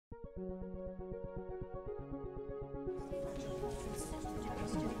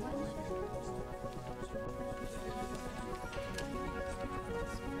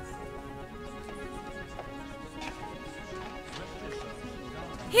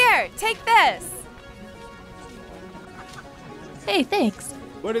Here, take this. Hey, thanks.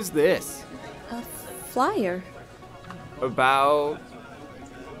 What is this? A flyer. About...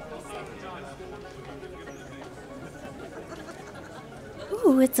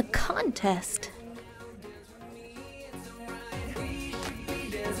 Ooh, it's a contest.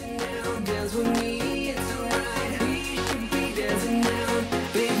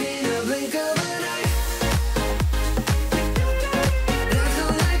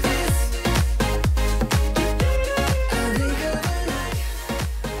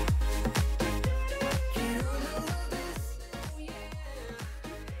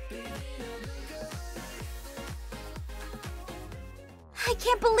 I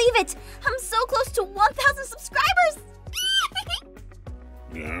can't believe it! I'm so close to 1,000 subscribers!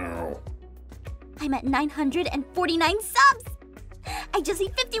 No. I'm at 949 subs! I just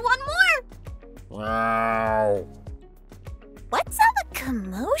need 51 more! Wow. What's all the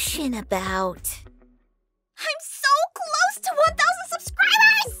commotion about? I'm so close to 1,000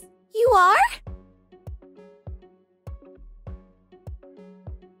 subscribers! You are?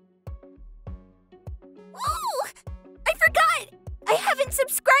 Ooh! I forgot! I haven't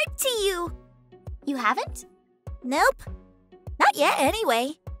subscribed to you! You haven't? Nope. Not yet,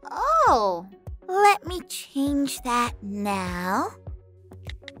 anyway. Oh. Let me change that now.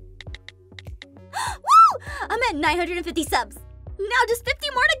 Woo! I'm at 950 subs. Now just 50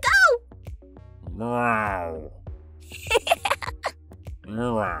 more to go! Wow.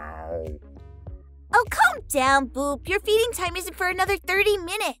 Wow. Oh, calm down, Boop. Your feeding time isn't for another 30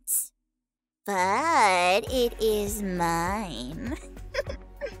 minutes. But it is mine.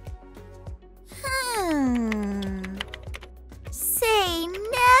 Say,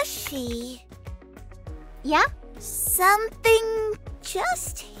 Nashi. Yeah? Something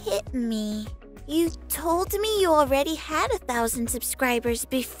just hit me. You told me you already had 1,000 subscribers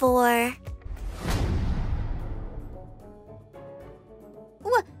before.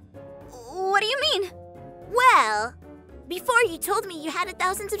 What do you mean? Well, before you told me you had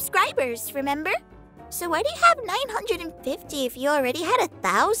 1,000 subscribers, remember? So why do you have 950 if you already had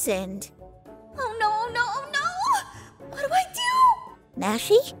 1,000? Oh no, no, no! What do I do?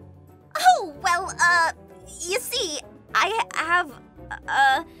 Nashi? Oh, well, you see, I have,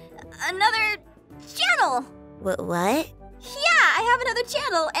 another channel. What? Yeah, I have another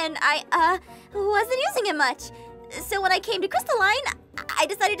channel, and I, wasn't using it much. So when I came to Crystalline, I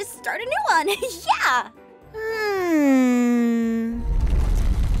decided to start a new one. Yeah!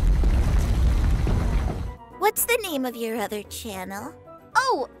 What's the name of your other channel?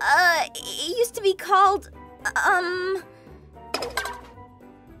 Oh, it used to be called,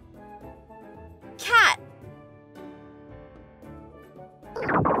 Cat.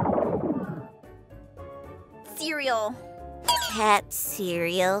 Cereal. Cat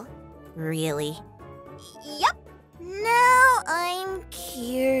cereal? Really? Yep. Now I'm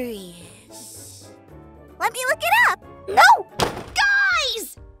curious. Let me look it up. No!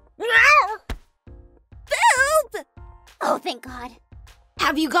 Guys! Boop! Oh, thank God.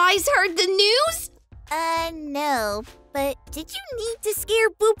 Have you guys heard the news? No. But did you need to scare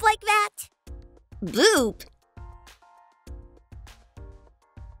Boop like that? Boop?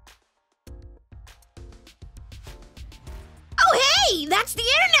 Oh, hey! That's the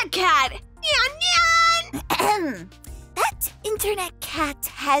internet cat! Nyan, nyan! That internet cat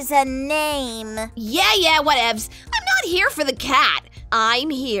has a name. Yeah, whatevs. I'm not here for the cat. I'm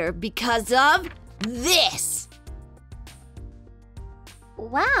here because of this.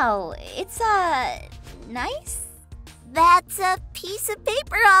 Wow, it's, nice? That's a piece of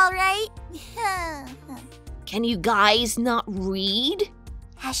paper, all right. Can you guys not read?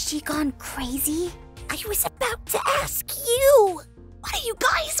 Has she gone crazy? I was about to ask you. What are you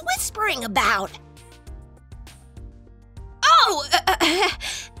guys whispering about? Oh!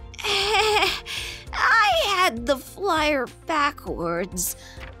 I had the flyer backwards.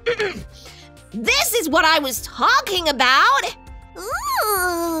 This is what I was talking about!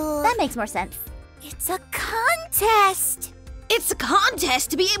 Ooh! That makes more sense. It's a contest! It's a contest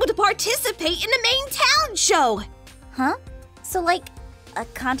to be able to participate in the main talent show! Huh? So like, a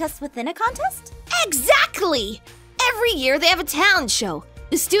contest within a contest? Exactly! Every year they have a talent show.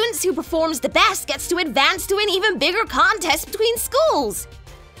 The students who performs the best gets to advance to an even bigger contest between schools.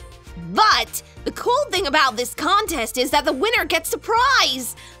 But the cool thing about this contest is that the winner gets a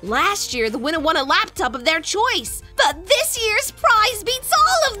prize. Last year, the winner won a laptop of their choice. But this year's prize beats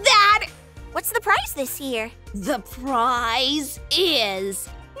all of that! prize this year? The prize is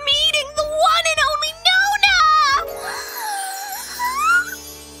meeting the one and only Nona!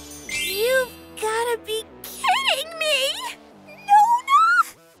 You've gotta be kidding me! Nona?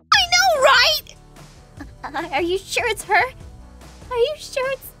 I know, right? Are you sure it's her? Are you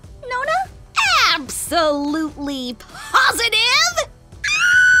sure it's Nona? Absolutely positive!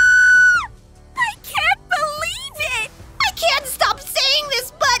 I can't believe it! I can't stop saying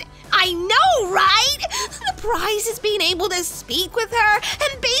this, but I know, right? The prize is being able to speak with her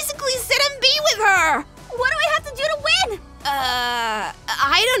and basically sit and be with her. What do I have to do to win?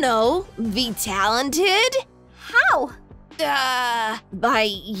 I don't know. Be talented? How? By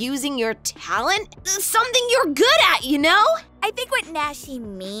using your talent? Something you're good at, you know? I think what Nashi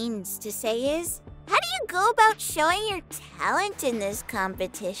means to say is, how do you go about showing your talent in this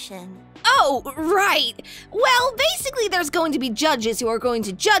competition? Oh, right. Well, basically there's going to be judges who are going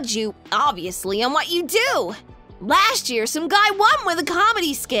to judge you, obviously, on what you do. Last year, some guy won with a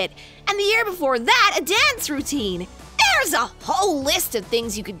comedy skit, and the year before that, a dance routine. There's a whole list of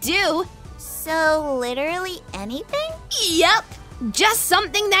things you could do. So, literally anything? Yep, just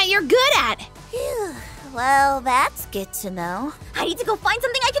something that you're good at. Phew. Well, that's good to know. I need to go find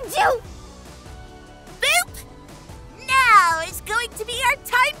something I can do! Boop! Now is going to be our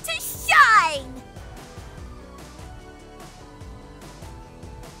time to shine!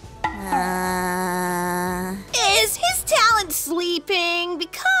 Is his talent sleeping?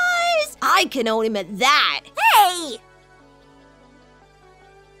 Because I can own him at that. Hey!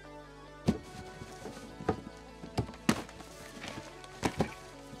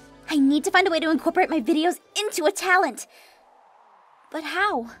 I need to find a way to incorporate my videos into a talent. But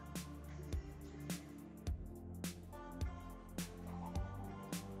how?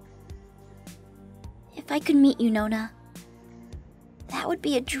 If I could meet you, Nona, that would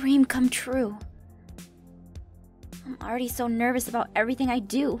be a dream come true. I'm already so nervous about everything I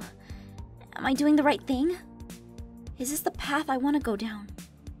do. Am I doing the right thing? Is this the path I want to go down?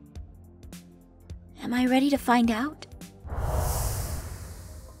 Am I ready to find out?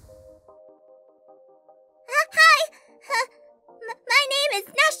 Hi! My name is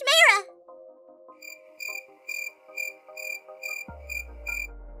Nashmeira!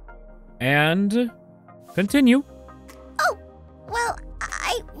 And continue. Oh, well,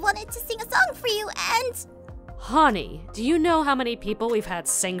 I wanted to sing a song for you and... Honey, do you know how many people we've had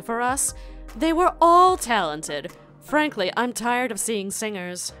sing for us? They were all talented. Frankly, I'm tired of seeing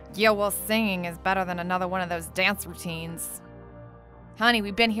singers. Yeah, well, singing is better than another one of those dance routines. Honey,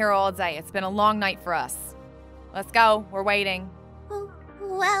 we've been here all day. It's been a long night for us. Let's go. We're waiting.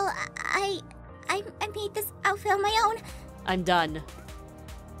 Well, I made this outfit on my own. I'm done.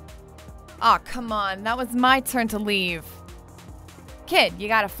 Aw, come on. That was my turn to leave. Kid, you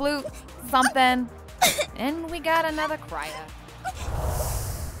got a flute? Something? And we got another crier.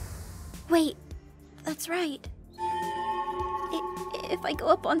 Wait, that's right. If I go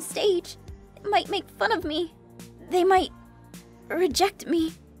up on stage, it might make fun of me. They might reject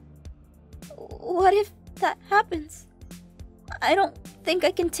me. What if that happens? I don't think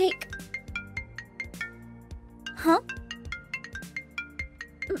I can take... Huh?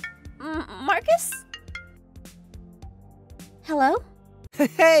 Markus? Hello?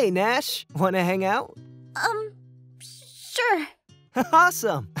 Hey, Nash. Wanna hang out? Sure.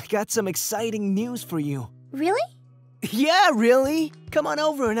 Awesome. I got some exciting news for you. Really? Yeah, really. Come on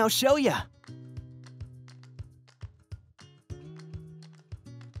over and I'll show ya.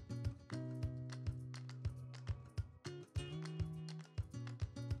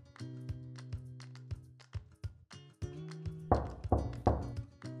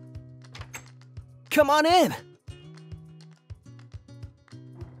 Come on in.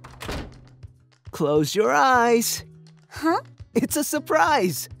 Close your eyes. Huh? It's a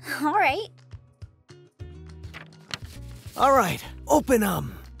surprise. All right. All right, open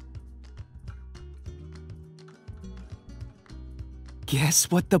 'em. Guess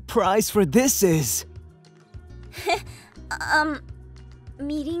what the prize for this is?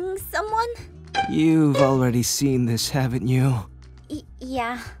 Meeting someone? You've already seen this, haven't you?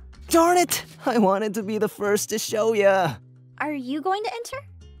 Yeah. Darn it! I wanted to be the first to show ya. Are you going to enter?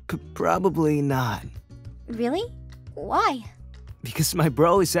 Probably not. Really? Why? Because my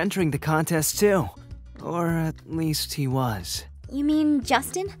bro is entering the contest too. Or at least he was. You mean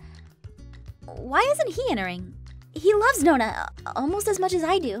Justin? Why isn't he entering? He loves Nona almost as much as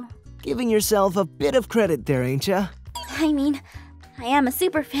I do. Giving yourself a bit of credit there, ain't ya? I mean, I am a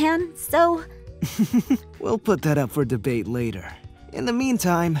super fan, so... We'll put that up for debate later. In the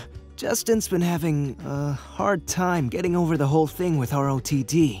meantime, Justin's been having a hard time getting over the whole thing with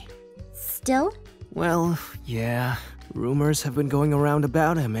ROTD. Still? Well, yeah. Rumors have been going around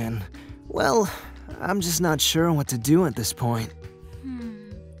about him, and, well, I'm just not sure what to do at this point.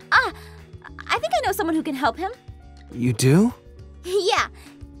 I think I know someone who can help him. You do? Yeah.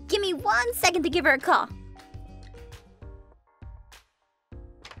 Give me 1 second to give her a call.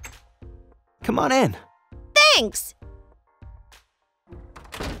 Come on in. Thanks!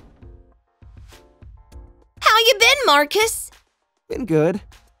 How you been, Markus? Been good.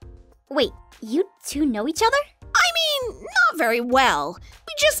 Wait, you two know each other? I mean, not very well.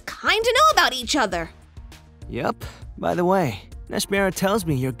 We just kinda know about each other. Yep. By the way, Nashmeira tells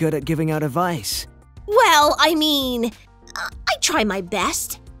me you're good at giving out advice. Well, I mean, I try my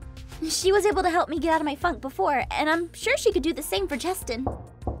best. She was able to help me get out of my funk before, and I'm sure she could do the same for Justin.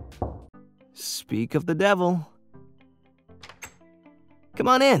 Speak of the devil. Come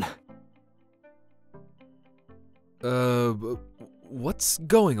on in. What's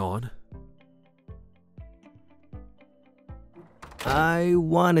going on? I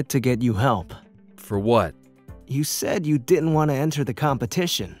wanted to get you help. For what? You said you didn't want to enter the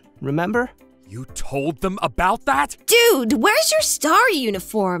competition, remember? You told them about that? Dude, where's your star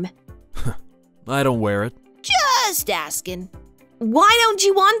uniform? I don't wear it. Just asking. Why don't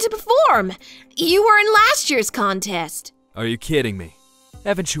you want to perform? You were in last year's contest. Are you kidding me?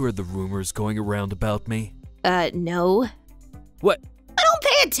 Haven't you heard the rumors going around about me? No. What? I don't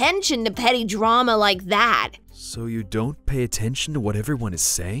pay attention to petty drama like that. So you don't pay attention to what everyone is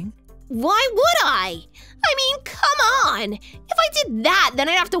saying? Why would I? I mean, come on. If I did that, then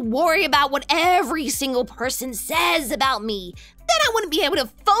I'd have to worry about what every single person says about me. Then I wouldn't be able to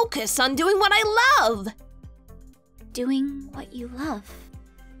focus on doing what I love. Doing what you love.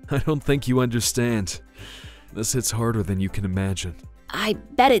 I don't think you understand. This hits harder than you can imagine. I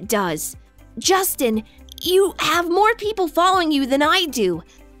bet it does. Justin, you have more people following you than I do.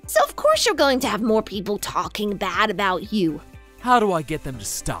 So of course you're going to have more people talking bad about you. How do I get them to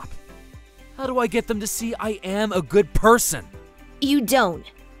stop? How do I get them to see I am a good person? You don't.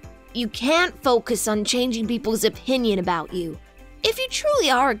 You can't focus on changing people's opinion about you. If you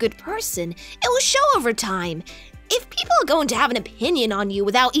truly are a good person, it will show over time. If people are going to have an opinion on you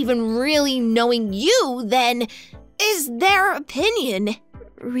without even really knowing you, then is their opinion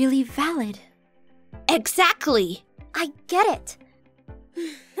Really valid. exactly? I get it.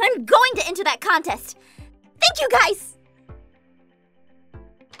 I'm going to enter that contest. Thank you, guys!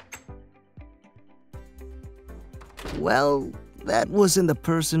 Well, that wasn't the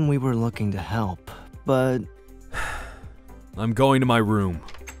person we were looking to help, but... I'm going to my room.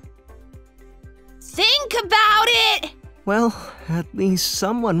 Think about it! Well, at least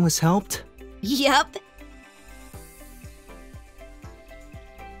someone was helped. Yep.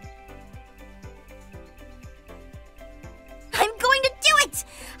 I'm going to do it!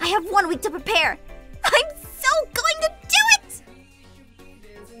 I have 1 week to prepare.